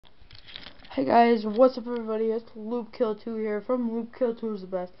Hey guys, what's up everybody? It's LoopKill2 here from LoopKill2 is the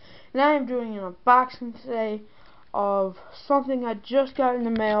best, and I am doing an unboxing today of something I just got in the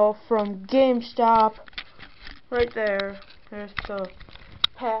mail from GameStop. Right there, there's the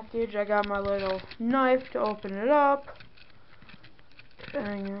package. I got my little knife to open it up,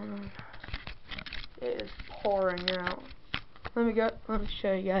 and it is pouring out. Let me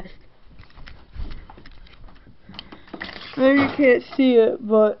show you guys. Maybe you can't see it,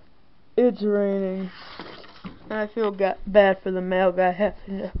 but it's raining, and I feel bad for the mail guy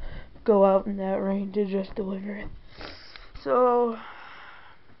having to go out in that rain to just deliver it. So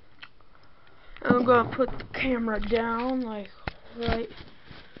I'm gonna put the camera down like right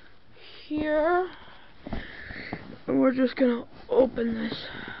here, and we're just gonna open this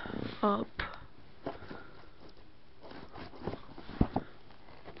up.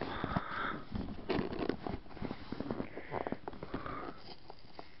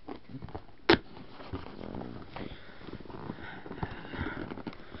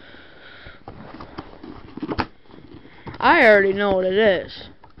 I already know what it is.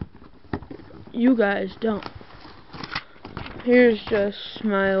 You guys don't. Here's just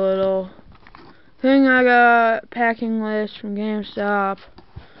my little thing I got, packing list from GameStop.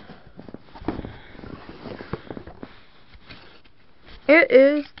 It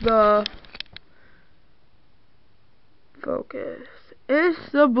is the focus.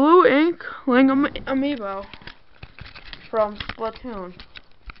 It's the blue inkling amiibo from Splatoon.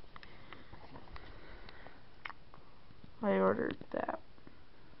 I ordered that.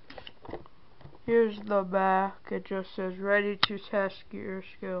 Here's the back. It just says ready to test gear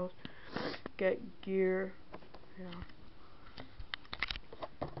skills. Get gear. Yeah.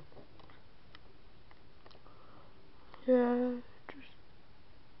 Yeah, just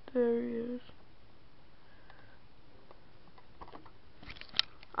there he is.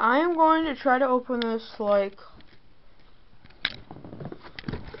 I am going to try to open this like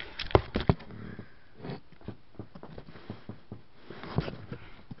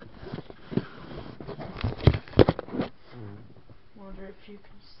wonder if you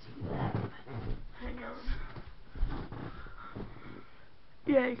can see that. Hang on.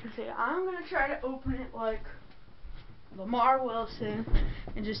 Yeah, you can see it. I'm gonna try to open it like Lamar Wilson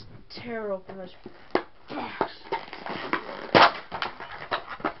and just tear open this box.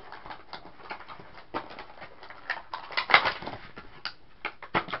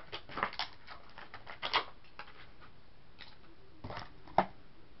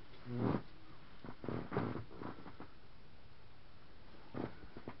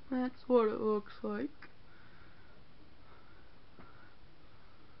 That's what it looks like.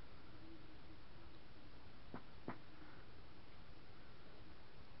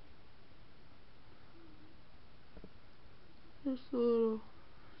 Just a little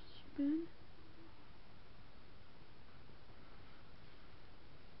spin.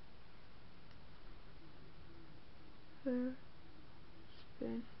 There.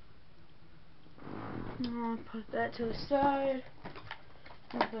 Spin. I'll put that to the side.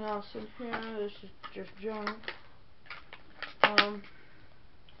 Nothing else in here. This is just junk.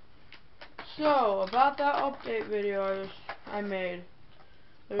 So about that update video I made,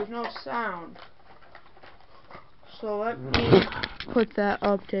 there's no sound. So let me put that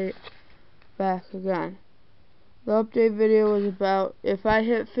update back again. The update video was about if I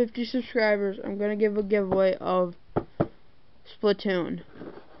hit 50 subscribers, I'm gonna give a giveaway of Splatoon,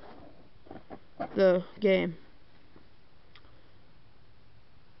 the game.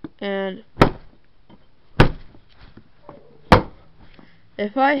 And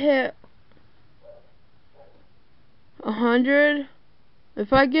if I hit 100,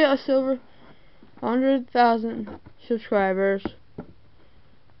 if I get a silver 100,000 subscribers,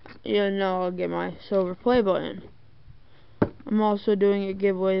 you know I'll get my silver play button. I'm also doing a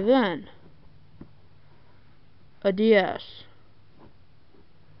giveaway then. A DS.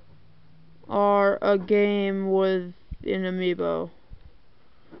 Or a game with an amiibo.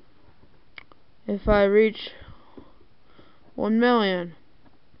 If I reach 1 million,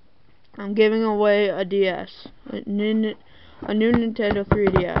 I'm giving away a DS, a new Nintendo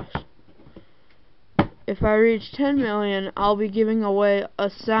 3DS. If I reach 10 million, I'll be giving away a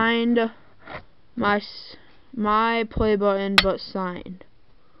signed my play button, but signed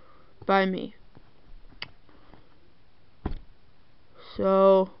by me.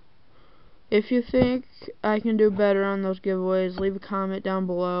 So if you think I can do better on those giveaways, leave a comment down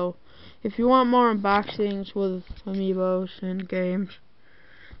below. If you want more unboxings with amiibos and games,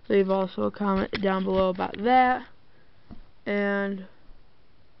 leave also a comment down below about that. And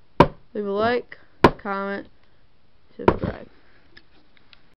leave a like, comment, subscribe.